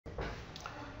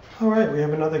All right, we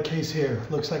have another case here.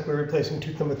 Looks like we're replacing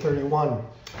tooth number 31.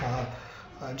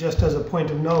 Just as a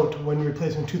point of note, when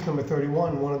replacing tooth number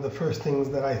 31, one of the first things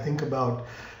that I think about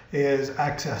is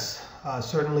access.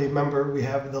 Certainly, remember, we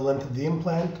have the length of the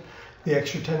implant, the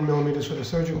extra 10 millimeters for the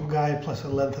surgical guide, plus the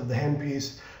length of the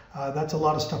handpiece. That's a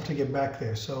lot of stuff to get back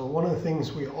there. So one of the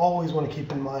things we always want to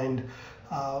keep in mind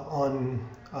on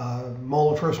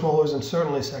first molars and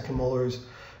certainly second molars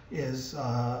is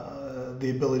the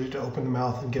ability to open the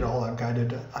mouth and get all our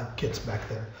guided kits back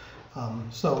there.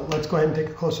 So let's go ahead and take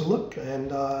a closer look.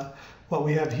 And what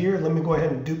we have here, let me go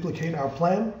ahead and duplicate our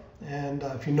plan. And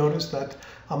if you notice that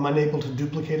I'm unable to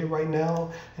duplicate it right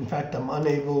now, in fact, I'm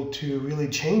unable to really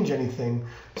change anything.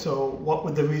 So what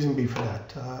would the reason be for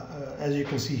that? As you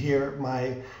can see here,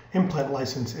 my implant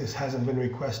license hasn't been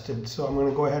requested. So I'm going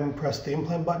to go ahead and press the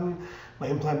implant button. My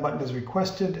implant button is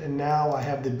requested, and now I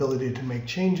have the ability to make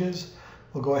changes.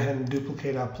 We'll go ahead and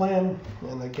duplicate our plan.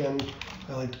 And again,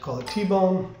 I like to call it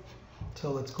T-bone.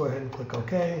 So let's go ahead and click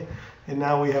OK. And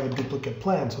now we have a duplicate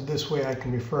plan. So this way I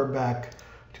can refer back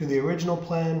to the original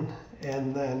plan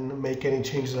and then make any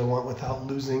changes I want without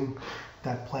losing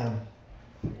that plan.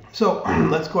 So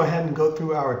let's go ahead and go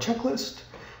through our checklist.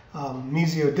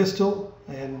 Mesiodistal,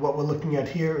 and what we're looking at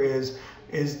here is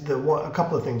a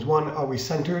couple of things. One, are we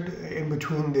centered in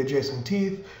between the adjacent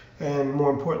teeth? And more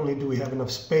importantly, do we have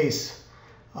enough space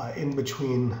in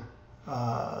between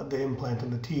the implant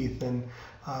and the teeth? And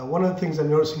one of the things I'm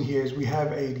noticing here is we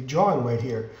have a drawing right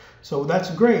here. So that's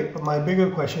great, but my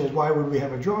bigger question is, why would we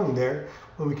have a drawing there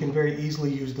when we can very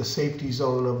easily use the safety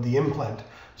zone of the implant?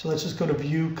 So let's just go to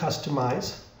View,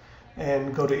 Customize,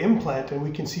 and go to Implant, and we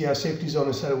can see our safety zone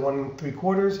is set at 1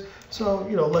 3/4. So,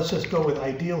 let's just go with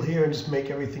Ideal here and just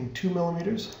make everything 2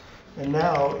 millimeters. And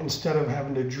now, instead of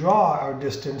having to draw our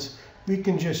distance, we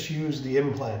can just use the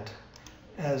implant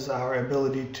as our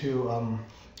ability to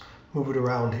move it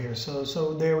around here.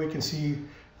 So there we can see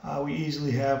we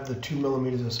easily have the 2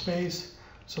 millimeters of space.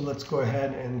 So let's go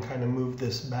ahead and kind of move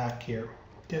this back here,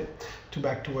 okay,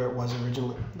 back to where it was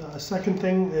originally. Second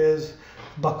thing is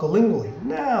buccolingually.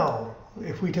 Now,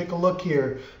 if we take a look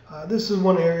here, this is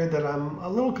one area that I'm a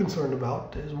little concerned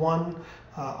about. Is one,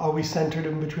 are we centered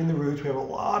in between the roots? We have a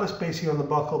lot of space here on the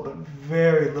buccal, but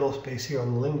very little space here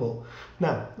on the lingual.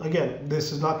 Now, again,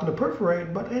 this is not going to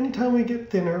perforate, but anytime we get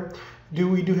thinner,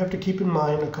 we do have to keep in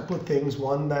mind a couple of things.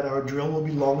 One, that our drill will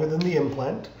be longer than the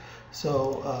implant.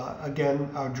 So again,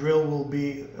 our drill will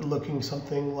be looking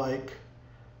something like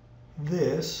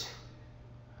this.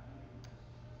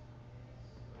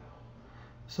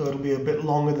 So it'll be a bit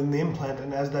longer than the implant,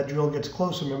 and as that drill gets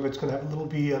closer, remember, it's going to have a little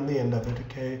V on the end of it,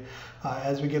 okay?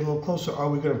 As we get a little closer, are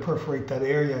we going to perforate that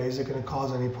area? Is it going to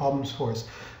cause any problems for us?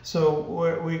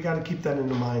 So we got to keep that in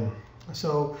mind.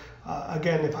 So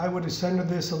again, if I were to center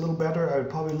this a little better, I would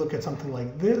probably look at something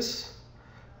like this,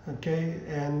 okay?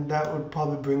 And that would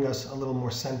probably bring us a little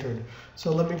more centered.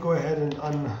 So let me go ahead and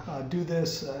undo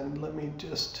this, and let me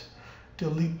just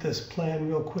delete this plan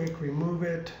real quick, remove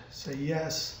it, say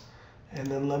yes. And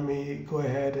then let me go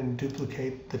ahead and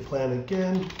duplicate the plan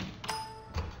again,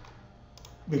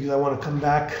 because I want to come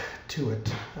back to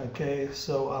it, okay?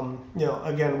 So,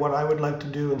 again, what I would like to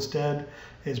do instead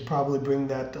is probably bring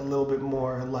that a little bit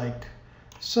more like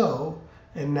so.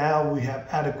 And now we have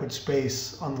adequate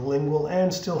space on the lingual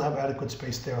and still have adequate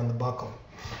space there on the buccal.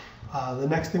 The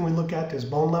next thing we look at is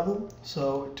bone level.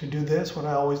 So to do this, what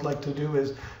I always like to do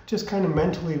is just kind of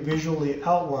mentally, visually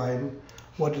outline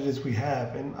what it is we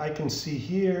have. And I can see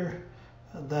here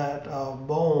that our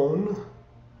bone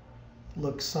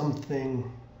looks something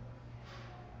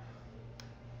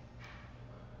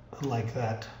like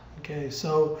that. Okay,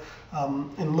 so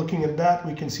in looking at that,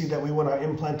 we can see that we want our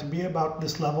implant to be about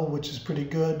this level, which is pretty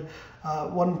good.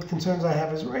 One of the concerns I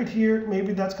have is right here,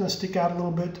 maybe that's going to stick out a little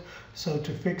bit. So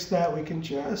to fix that, we can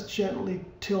just gently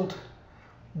tilt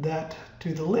that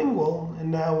to the lingual, and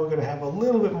now we're going to have a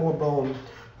little bit more bone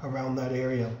around that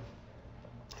area.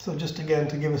 So just again,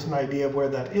 to give us an idea of where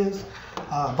that is.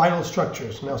 Vital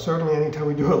structures. Now certainly anytime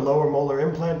we do a lower molar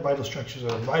implant, vital structures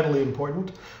are vitally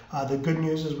important. The good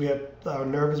news is our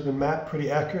nerve has been mapped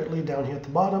pretty accurately down here at the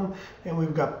bottom, and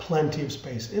we've got plenty of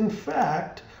space. In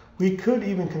fact, we could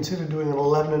even consider doing an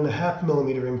 11.5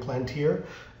 millimeter implant here,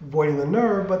 avoiding the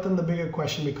nerve, but then the bigger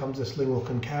question becomes this lingual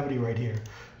concavity right here.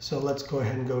 So let's go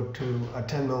ahead and go to a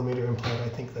 10 millimeter implant. I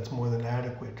think that's more than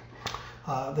adequate.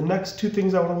 The next two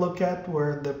things I want to look at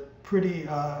were the pretty,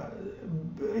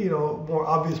 more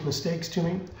obvious mistakes to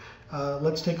me.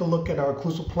 Let's take a look at our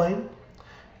occlusal plane.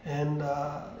 And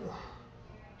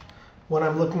what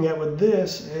I'm looking at with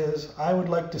this is I would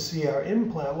like to see our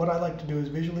implant. What I like to do is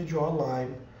visually draw a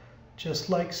line just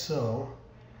like so.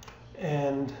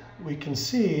 and we can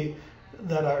see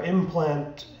that our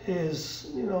implant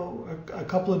is, a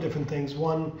couple of different things.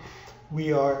 One,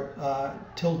 we are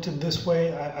tilted this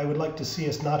way. I would like to see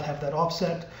us not have that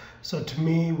offset. So to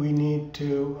me, we need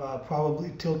to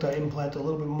probably tilt our implant a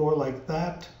little bit more like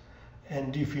that.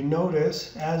 And if you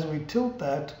notice, as we tilt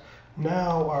that,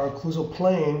 now our occlusal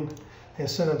plane,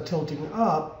 instead of tilting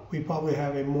up, we probably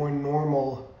have a more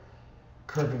normal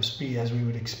curve of SPIE as we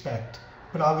would expect.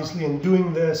 But obviously in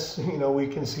doing this, we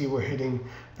can see we're hitting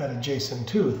that adjacent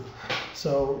tooth.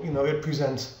 So, it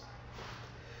presents,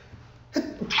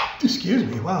 excuse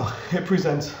me, wow, it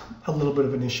presents a little bit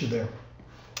of an issue there.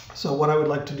 So what I would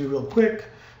like to do real quick,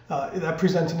 that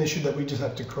presents an issue that we just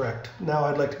have to correct. Now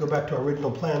I'd like to go back to our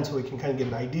original plan so we can kind of get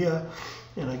an idea.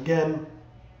 And again,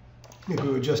 if we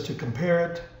were just to compare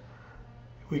it,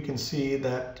 we can see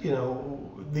that,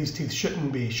 these teeth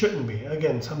shouldn't be.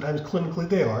 Again, sometimes clinically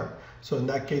they are. So in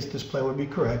that case, this plan would be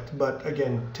correct. But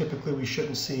again, typically we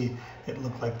shouldn't see it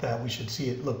look like that. We should see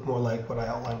it look more like what I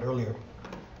outlined earlier.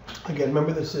 Again,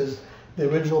 remember this is the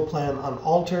original plan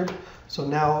unaltered. So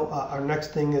now our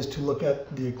next thing is to look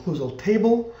at the occlusal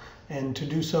table. And to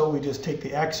do so, we just take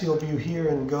the axial view here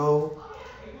and go.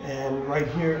 And right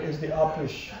here is the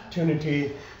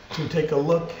opportunity to take a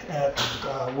look at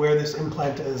where this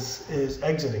implant is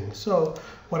exiting. So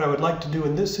what I would like to do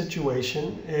in this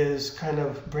situation is kind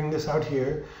of bring this out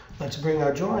here. Let's bring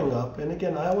our drawing up. And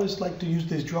again, I always like to use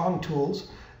these drawing tools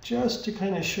just to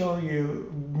kind of show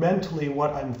you mentally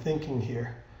what I'm thinking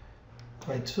here.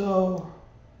 Right, so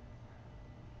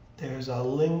there's a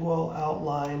lingual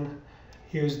outline.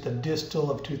 Here's the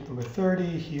distal of tooth number 30.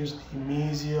 Here's the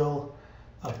mesial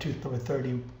of tooth number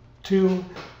 32.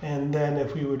 And then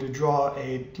if we were to draw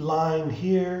a line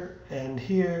here and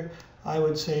here, I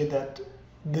would say that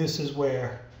this is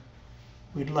where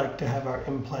we'd like to have our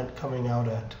implant coming out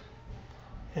at.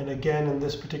 And again, in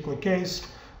this particular case,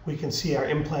 we can see our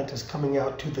implant is coming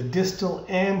out to the distal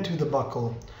and to the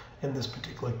buccal in this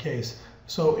particular case.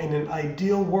 So in an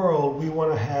ideal world, we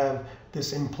want to have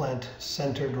this implant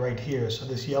centered right here. So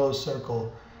this yellow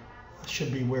circle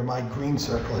should be where my green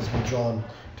circle has been drawn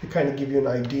to kind of give you an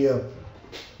idea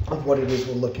of what it is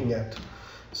we're looking at.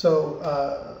 So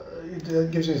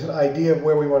it gives us an idea of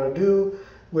where we want to do,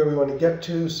 where we want to get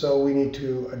to, so we need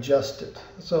to adjust it.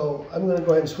 So I'm going to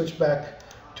go ahead and switch back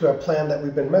to our plan that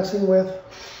we've been messing with.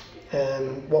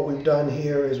 And what we've done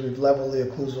here is we've leveled the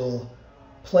occlusal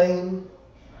plane,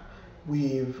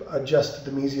 we've adjusted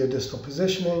the mesiodistal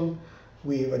positioning,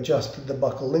 we've adjusted the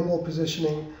buccal lingual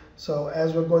positioning. So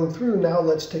as we're going through, now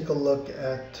let's take a look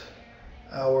at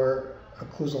our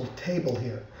occlusal table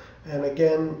here. And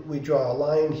again, we draw a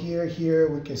line here,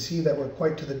 we can see that we're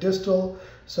quite to the distal.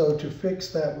 So to fix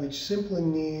that, we simply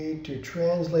need to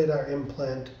translate our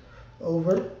implant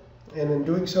over. And in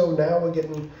doing so, now we're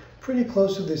getting pretty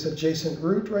close to this adjacent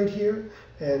root right here.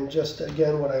 And just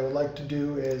again, what I would like to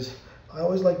do is, I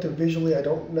always like to visually, I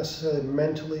don't necessarily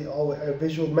mentally,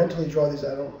 mentally draw these.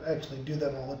 I don't actually do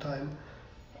that all the time.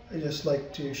 I just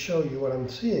like to show you what I'm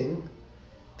seeing.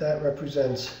 That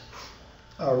represents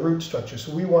our root structure.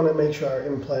 So we want to make sure our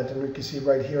implant, and we can see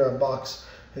right here our box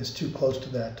is too close to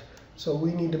that. So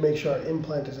we need to make sure our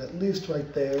implant is at least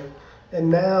right there. And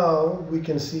now we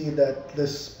can see that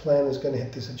this plan is going to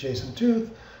hit this adjacent tooth.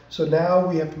 So now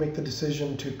we have to make the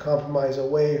decision to compromise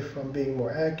away from being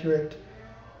more accurate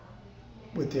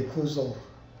with the occlusal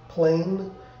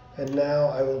plane. And now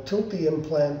I will tilt the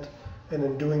implant, and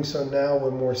in doing so now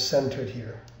we're more centered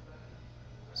here.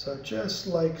 So just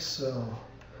like so.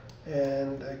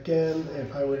 And again,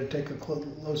 if I were to take a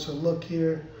closer look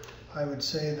here, I would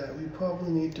say that we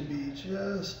probably need to be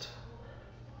just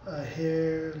a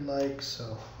hair like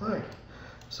so. All right.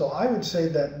 So I would say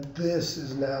that this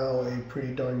is now a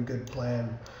pretty darn good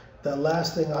plan. The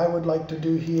last thing I would like to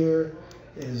do here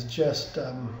is just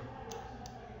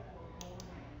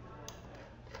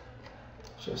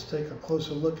take a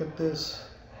closer look at this,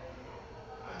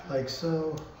 like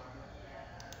so.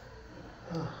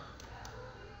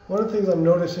 One of the things I'm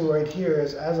noticing right here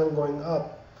is as I'm going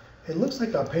up, it looks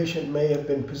like our patient may have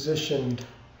been positioned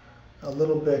a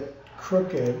little bit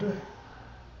crooked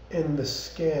in the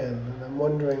scan. And I'm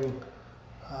wondering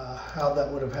how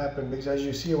that would have happened, because as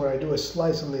you see when I do a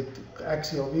slice on the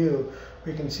axial view,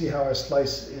 we can see how our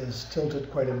slice is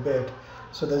tilted quite a bit.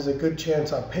 So there's a good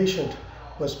chance our patient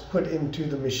was put into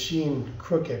the machine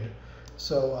crooked.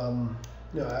 So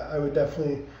I would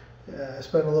definitely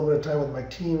spend a little bit of time with my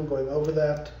team going over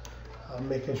that,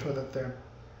 making sure that they're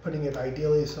putting it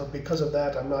ideally. So because of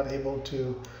that, I'm not able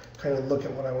to kind of look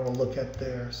at what I want to look at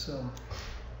there. So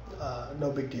no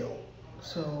big deal.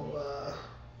 So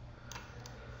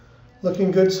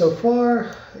Looking good so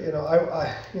far.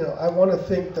 I want to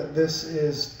think that this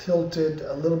is tilted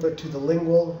a little bit to the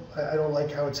lingual. I don't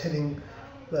like how it's hitting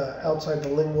the outside the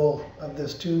lingual of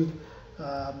this tooth,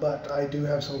 but I do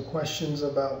have some questions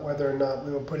about whether or not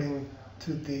we were putting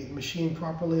to the machine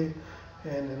properly.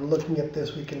 And in looking at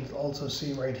this, we can also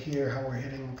see right here how we're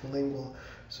hitting the lingual.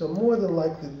 So more than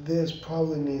likely, this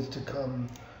probably needs to come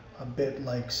a bit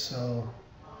like so.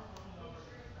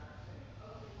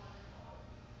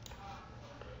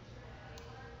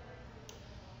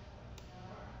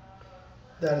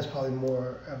 That is probably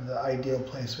more of the ideal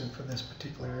placement for this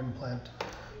particular implant.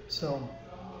 So,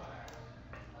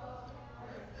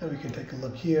 and we can take a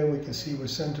look here. We can see we're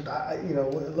centered.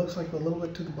 It looks like we're a little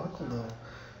bit to the buccal though.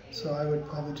 So I would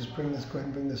probably just go ahead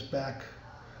and bring this back,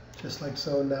 just like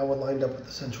so. Now we're lined up with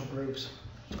the central grooves.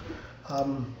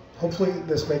 Hopefully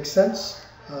this makes sense.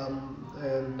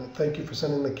 And thank you for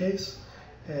sending the case.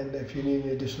 And if you need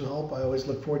any additional help, I always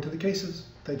look forward to the cases.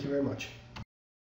 Thank you very much.